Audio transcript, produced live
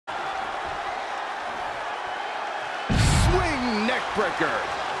neck breaker.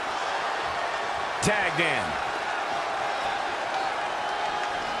 Tagged in.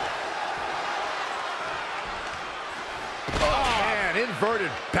 Oh, man,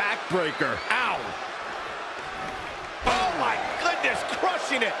 inverted backbreaker. Ow. Oh, my goodness,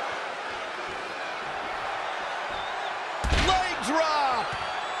 crushing it. Leg drop.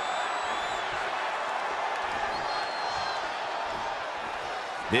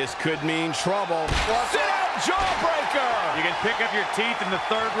 This could mean trouble. Sit-up jawbreaker. You can pick up your teeth in the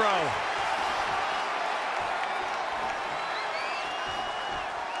third row.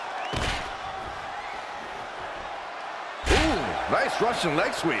 Ooh, nice Russian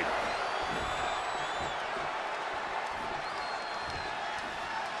leg sweep.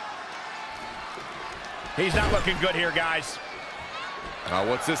 He's not looking good here, guys.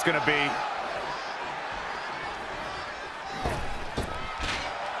 What's this gonna be?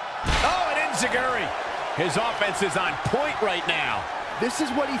 His offense is on point right now. This is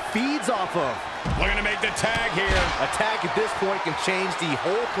what he feeds off of. Looking to make the tag here. A tag at this point can change the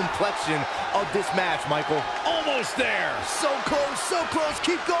whole complexion of this match, Michael. Almost there. So close,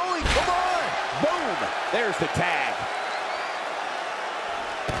 keep going, come on. Boom, there's the tag.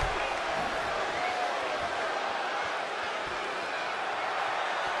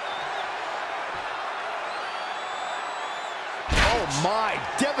 Oh my,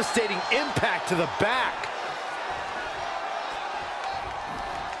 devastating impact to the back.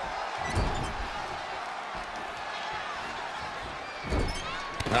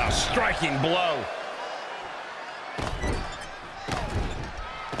 A striking blow.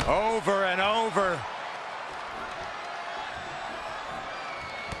 Over and over.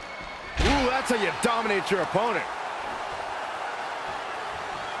 Ooh, that's how you dominate your opponent.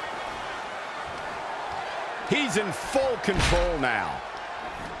 He's in full control now.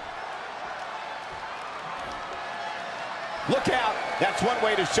 Look out. That's one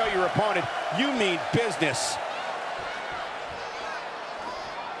way to show your opponent you mean business.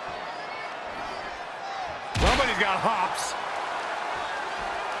 Somebody's got hops.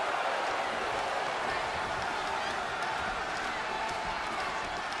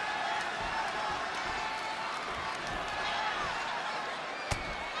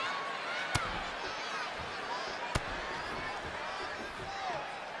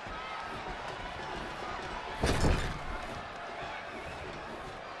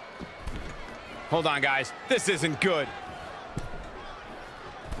 Hold on, guys. This isn't good.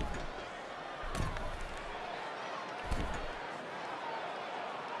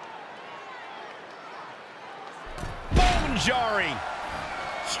 Bone jarring.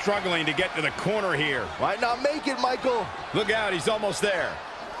 Struggling to get to the corner here. Might not make it, Michael. Look out, he's almost there.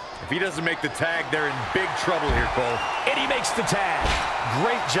 If he doesn't make the tag, they're in big trouble here, Cole. And he makes the tag.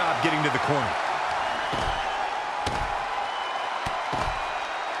 Great job getting to the corner.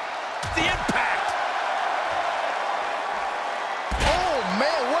 The impact. Oh,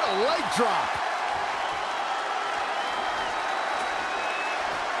 man, what a leg drop.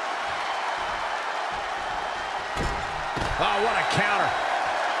 Oh, what a counter.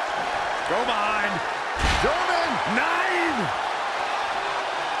 Go behind. German. 9.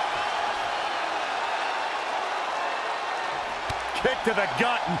 Kick to the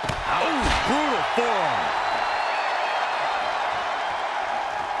gut. Oh, brutal forearm.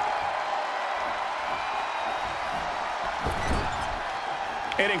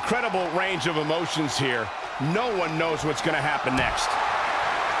 An incredible range of emotions here. No one knows what's going to happen next.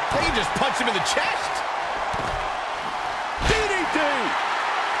 They just punch him in the chest. DDT.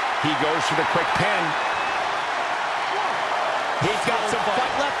 He goes for the quick pin. He's got some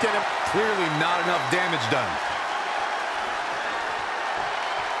fight left in him. Clearly not enough damage done.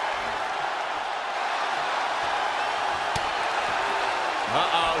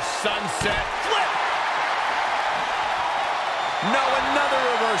 Uh-oh, sunset flip. No, another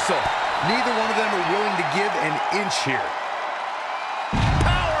reversal. Neither one of them are willing to give an inch here.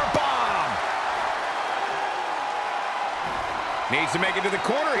 Power bomb. Needs to make it to the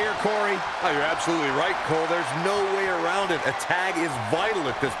corner here, Corey. Oh, you're absolutely right, Cole. There's no way around it. A tag is vital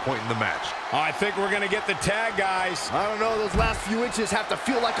at this point in the match. I think we're going to get the tag, guys. I don't know, those last few inches have to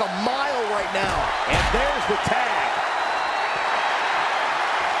feel like a mile right now. And there's the tag.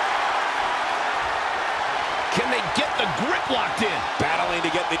 Can they get the grip locked in? Battling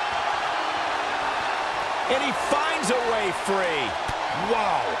to get the... And he finds a way free.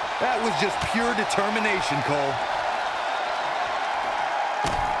 Wow, that was just pure determination, Cole.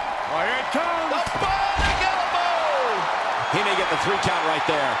 Oh, here it comes. The falling elbow. He may get the 3 count right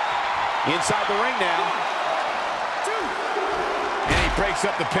there. Inside the ring now. 1, 2. And he breaks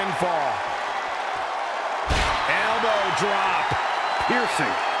up the pinfall. Elbow drop.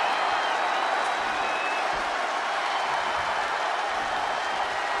 Piercing.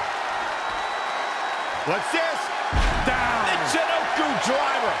 What's this? Down. The Chinoku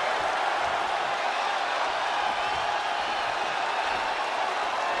driver.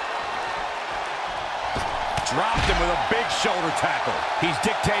 Dropped him with a big shoulder tackle. He's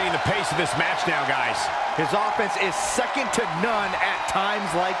dictating the pace of this match now, guys. His offense is second to none at times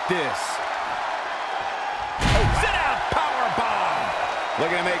like this. Oh, sit down powerbomb.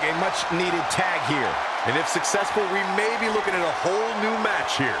 Looking to make a much-needed tag here. And if successful, we may be looking at a whole new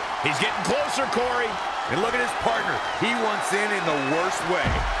match here. He's getting closer, Corey. And look at his partner. He wants in the worst way.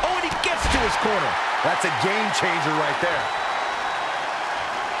 Oh, and he gets to his corner. That's a game changer right there.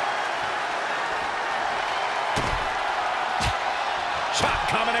 Chop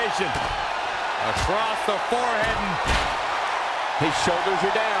combination. Across the forehead. And his shoulders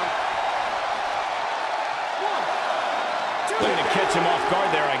are down. Looking to catch him off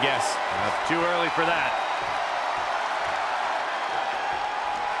guard there, I guess. That's too early for that.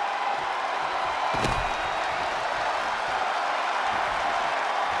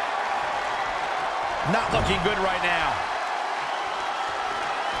 Not looking good right now.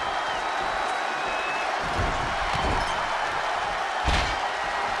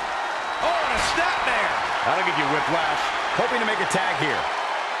 Oh, and a snap there. That'll give you whiplash. Hoping to make a tag here.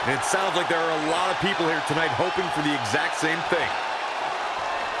 And it sounds like there are a lot of people here tonight hoping for the exact same thing.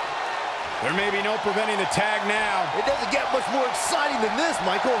 There may be no preventing the tag now. It doesn't get much more exciting than this,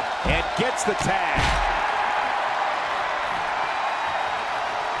 Michael. And gets the tag.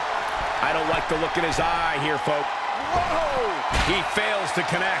 I don't like the look in his eye here, folks. Whoa! He fails to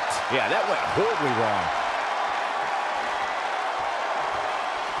connect. Yeah, that went horribly wrong.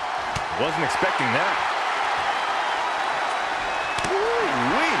 Wasn't expecting that.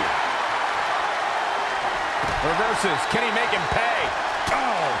 Ooh-wee. Reverses. Can he make him pay?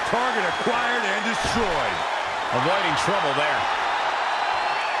 Oh, target acquired and destroyed. Avoiding trouble there.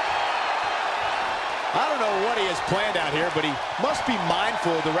 I don't know what he has planned out here, but he must be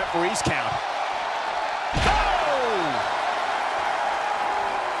mindful of the referee's count. Oh!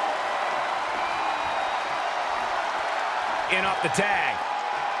 In off the tag.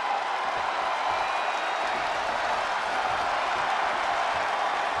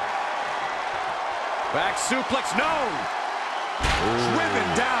 Back suplex, no! Driven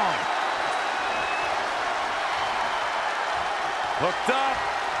down. Hooked up.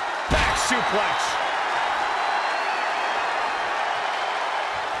 Back suplex.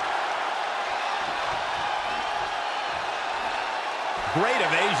 Great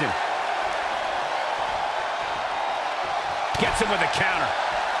evasion. Gets him with a counter.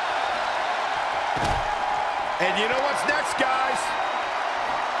 And you know what's next, guys?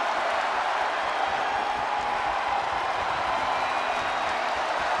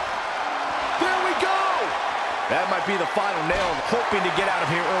 There we go! That might be the final nail, hoping to get out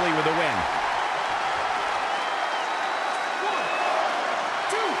of here early with a win. 1,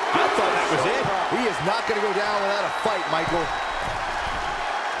 2, I thought that was it. He is not going to go down without a fight, Michael.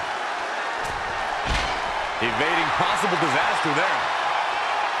 Evading possible disaster there.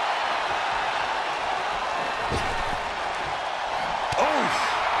 Oh!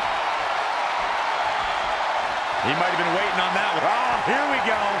 He might have been waiting on that one. Oh, here we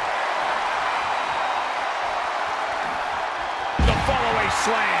go. The fallaway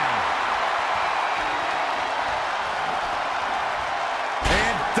slam.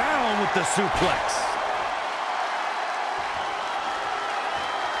 And down with the suplex.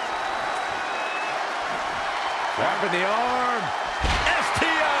 Wrapping the arm.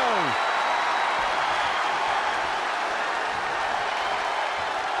 STO.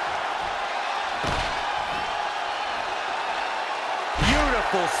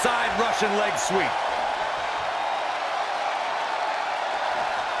 Beautiful side Russian leg sweep.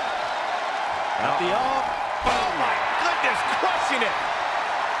 Out the arm. Oh my goodness, crushing it.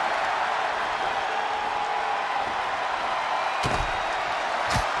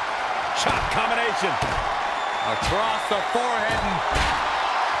 Chop combination. Across the forehead.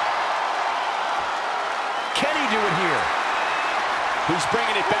 Can he do it here? He's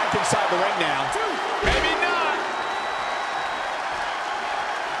bringing it back inside the ring now. Maybe not.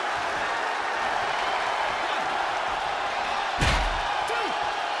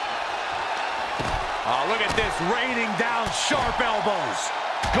 Oh, look at this, raining down sharp elbows.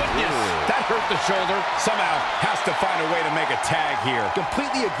 Goodness, that hurt the shoulder. Somehow has to find a way to make a tag here.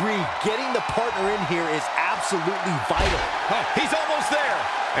 Completely agree. Getting the partner in here is absolutely vital. Huh, he's almost there.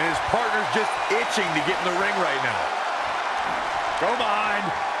 And his partner's just itching to get in the ring right now. Go behind.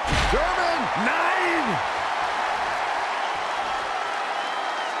 German! 9.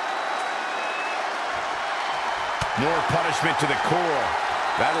 More punishment to the core.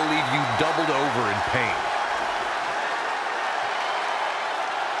 That'll leave you doubled over in pain.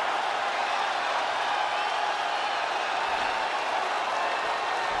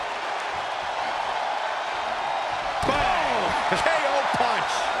 Boom! KO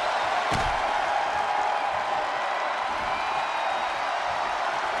punch.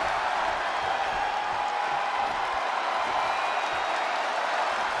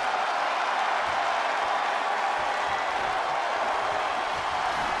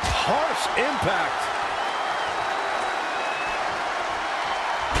 Harsh impact.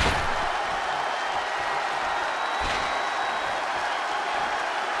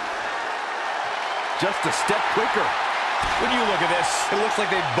 Just a step quicker. When you look at this, It looks like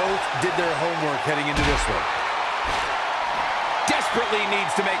they both did their homework heading into this one. desperately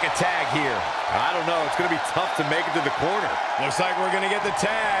needs to make a tag here. I don't know. It's going to be tough to make it to the corner. Looks like we're going to get the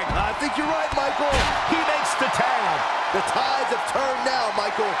tag. I think you're right, Michael. He makes the tag. The tides have turned now,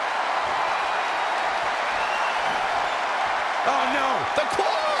 Michael. Oh, no. The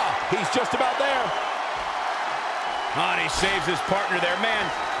claw. He's just about there. Oh, and he saves his partner there. Man,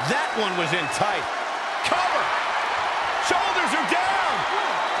 that one was in tight. Cover. Shoulders are down.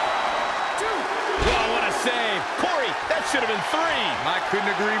 1, 2. Oh, what a save. Corey, that should have been 3. I couldn't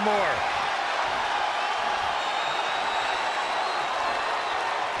agree more.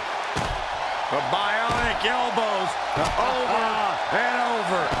 The bionic elbows. Over and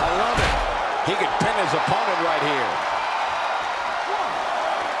over. I love it. He could pin his opponent right here.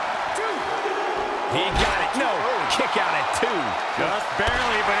 1, 2. He got it. No, kick out at 2. Just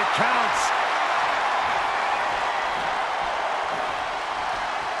barely, but it counts.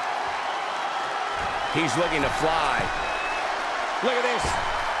 He's looking to fly. Look at this.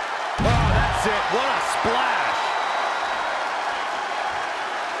 Oh, that's it. What a splash.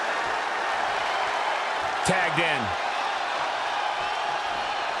 Tagged in.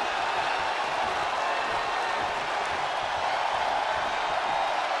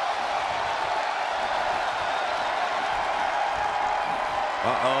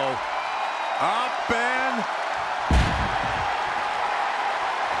 Uh-oh. Up and...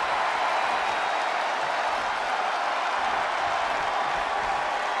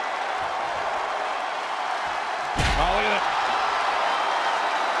 Oh, look at it.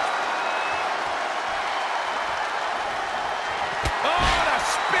 Oh, the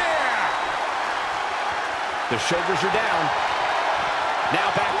spear! The shoulders are down.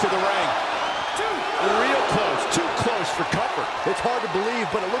 Now back to the ring. 2. Real close. Too close for comfort. It's hard to believe,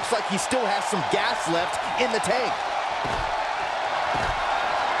 but it looks like he still has some gas left in the tank.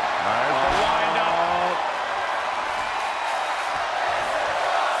 There's the wind-up.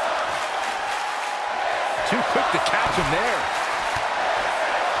 Too quick to catch him there.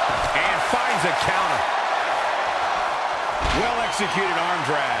 And finds a counter. Well-executed arm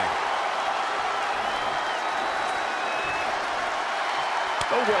drag.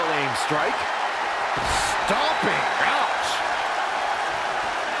 A well-aimed strike. Stomping. Ouch.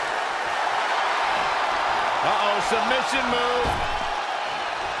 Uh-oh, submission move.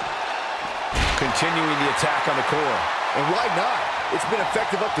 Continuing the attack on the core. And why not? It's been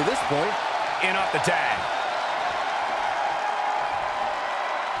effective up to this point. In off the tag.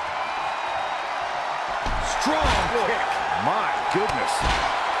 Strong kick. My goodness.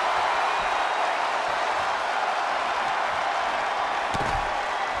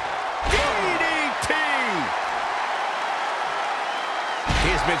 DDT.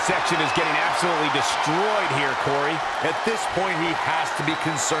 His midsection is getting absolutely destroyed here, Corey. At this point, he has to be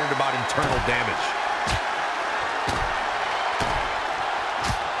concerned about internal damage.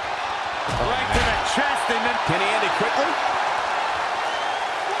 Right to the chest, and then can he end it quickly? 1,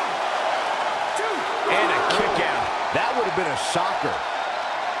 2. And a kick out. That would have been a shocker.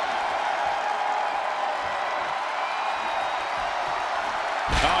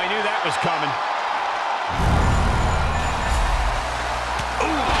 Oh, he knew that was coming.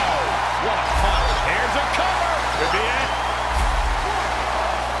 Ooh, what a punch. Here's a cover. Could be it.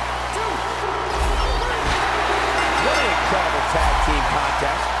 1, 2. What an incredible tag team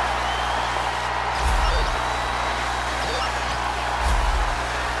contest.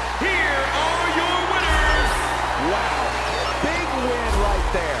 Here are your winners. Wow. Big win right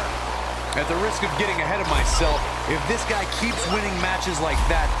there. At the risk of getting ahead of myself, if this guy keeps winning matches like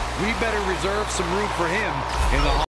that, we better reserve some room for him in the